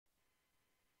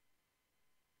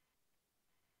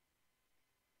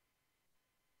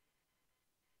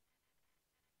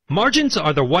Margins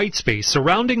are the white space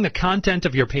surrounding the content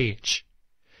of your page.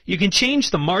 You can change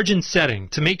the margin setting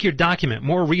to make your document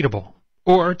more readable,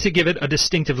 or to give it a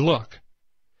distinctive look.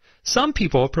 Some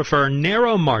people prefer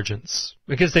narrow margins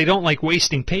because they don't like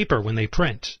wasting paper when they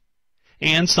print.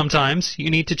 And sometimes you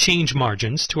need to change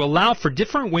margins to allow for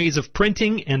different ways of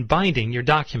printing and binding your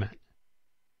document.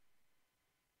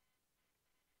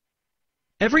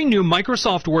 Every new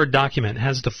Microsoft Word document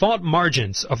has default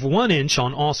margins of 1 inch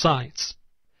on all sides.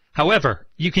 However,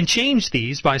 you can change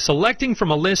these by selecting from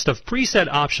a list of preset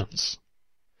options.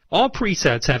 All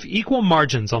presets have equal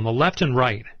margins on the left and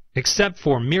right, except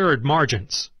for mirrored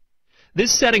margins.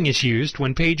 This setting is used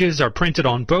when pages are printed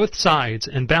on both sides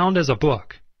and bound as a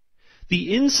book.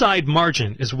 The inside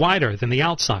margin is wider than the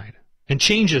outside, and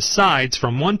changes sides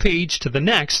from one page to the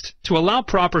next to allow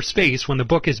proper space when the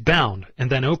book is bound and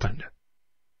then opened.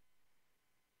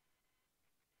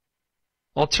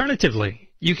 Alternatively,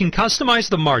 you can customize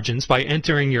the margins by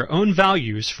entering your own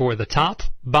values for the top,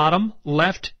 bottom,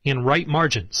 left, and right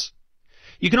margins.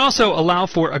 You can also allow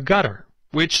for a gutter,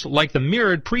 which, like the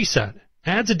mirrored preset,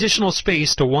 adds additional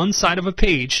space to one side of a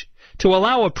page to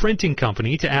allow a printing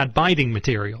company to add binding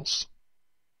materials.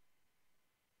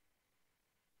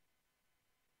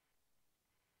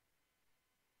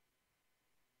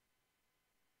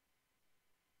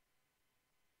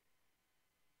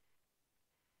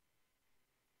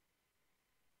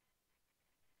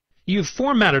 You've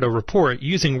formatted a report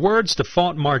using Word's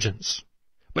default margins,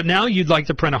 but now you'd like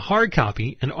to print a hard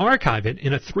copy and archive it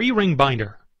in a 3-ring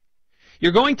binder.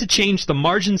 You're going to change the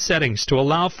margin settings to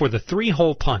allow for the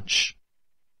 3-hole punch.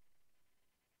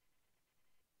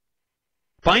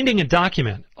 Binding a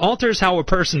document alters how a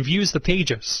person views the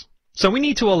pages, so we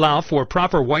need to allow for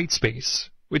proper white space,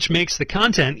 which makes the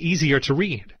content easier to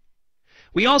read.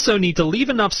 We also need to leave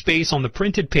enough space on the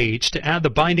printed page to add the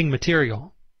binding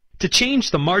material. To change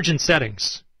the margin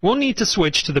settings, we'll need to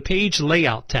switch to the Page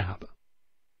Layout tab.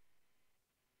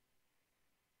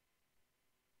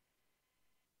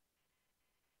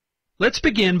 Let's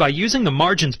begin by using the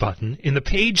Margins button in the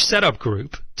Page Setup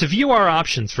group to view our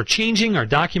options for changing our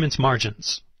document's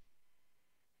margins.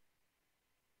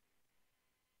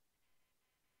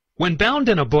 When bound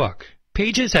in a book,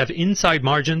 pages have inside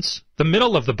margins, the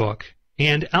middle of the book,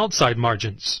 and outside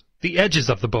margins, the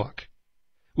edges of the book.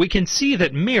 We can see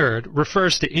that mirrored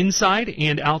refers to inside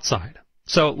and outside,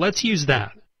 so let's use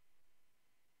that.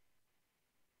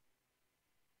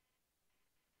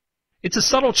 It's a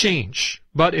subtle change,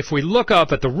 but if we look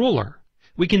up at the ruler,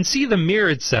 we can see the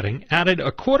mirrored setting added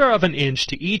 1/4 of an inch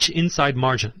to each inside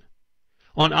margin.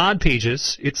 On odd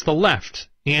pages, it's the left,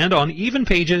 and on even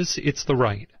pages, it's the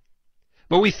right.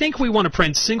 But we think we want to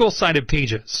print single-sided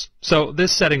pages, so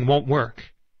this setting won't work.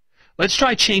 Let's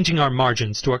try changing our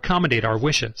margins to accommodate our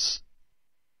wishes.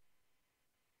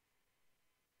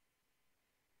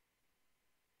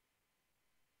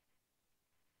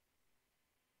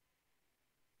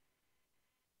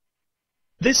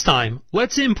 This time,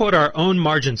 let's input our own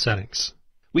margin settings.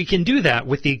 We can do that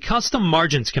with the Custom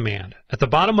Margins command at the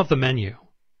bottom of the menu.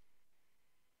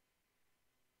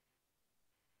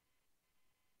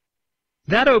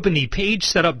 That opened the Page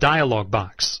Setup dialog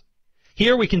box.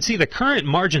 Here we can see the current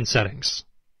margin settings.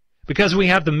 Because we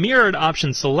have the mirrored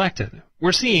option selected,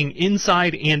 we're seeing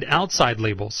inside and outside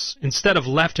labels instead of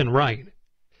left and right.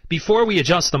 Before we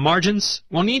adjust the margins,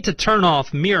 we'll need to turn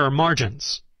off mirror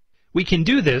margins. We can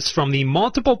do this from the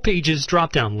Multiple Pages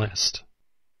drop-down list.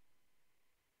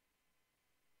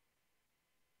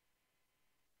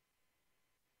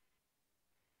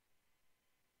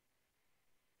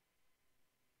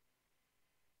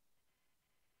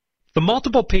 The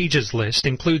Multiple Pages list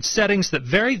includes settings that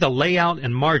vary the layout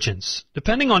and margins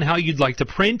depending on how you'd like to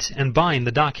print and bind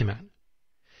the document.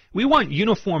 We want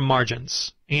uniform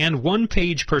margins and 1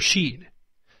 page per sheet,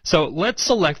 so let's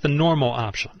select the normal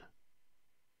option.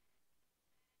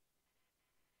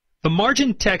 The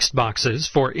margin text boxes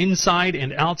for inside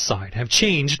and outside have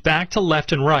changed back to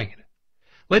left and right.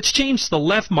 Let's change the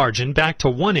left margin back to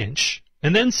 1 inch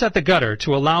and then set the gutter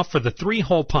to allow for the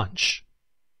 3-hole punch.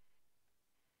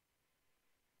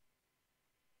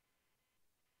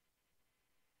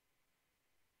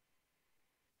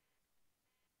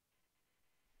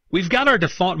 We've got our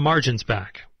default margins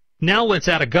back. Now let's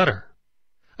add a gutter.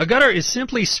 A gutter is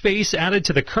simply space added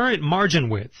to the current margin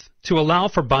width to allow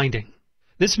for binding.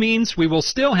 This means we will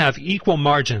still have equal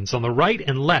margins on the right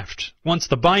and left once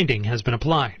the binding has been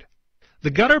applied. The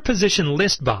gutter position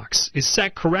list box is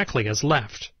set correctly as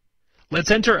left. Let's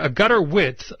enter a gutter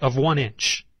width of 1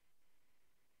 inch.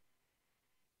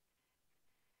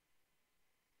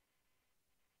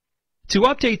 To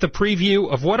update the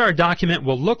preview of what our document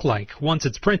will look like once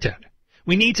it's printed,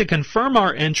 we need to confirm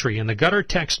our entry in the gutter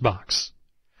text box.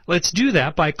 Let's do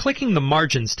that by clicking the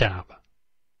Margins tab.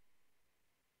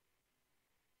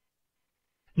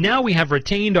 Now we have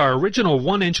retained our original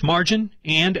 1-inch margin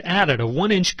and added a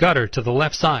 1-inch gutter to the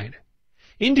left side,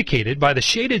 indicated by the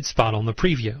shaded spot on the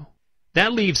preview.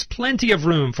 That leaves plenty of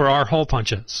room for our hole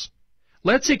punches.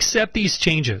 Let's accept these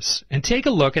changes and take a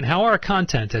look at how our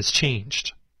content has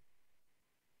changed.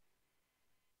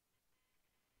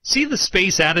 See the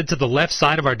space added to the left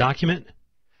side of our document?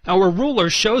 Our ruler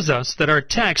shows us that our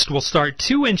text will start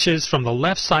 2 inches from the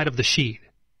left side of the sheet.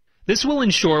 This will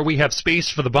ensure we have space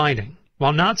for the binding,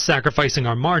 while not sacrificing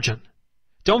our margin.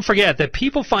 Don't forget that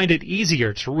people find it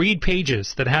easier to read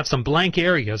pages that have some blank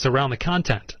areas around the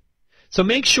content. So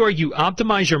make sure you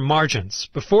optimize your margins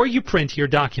before you print your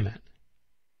document.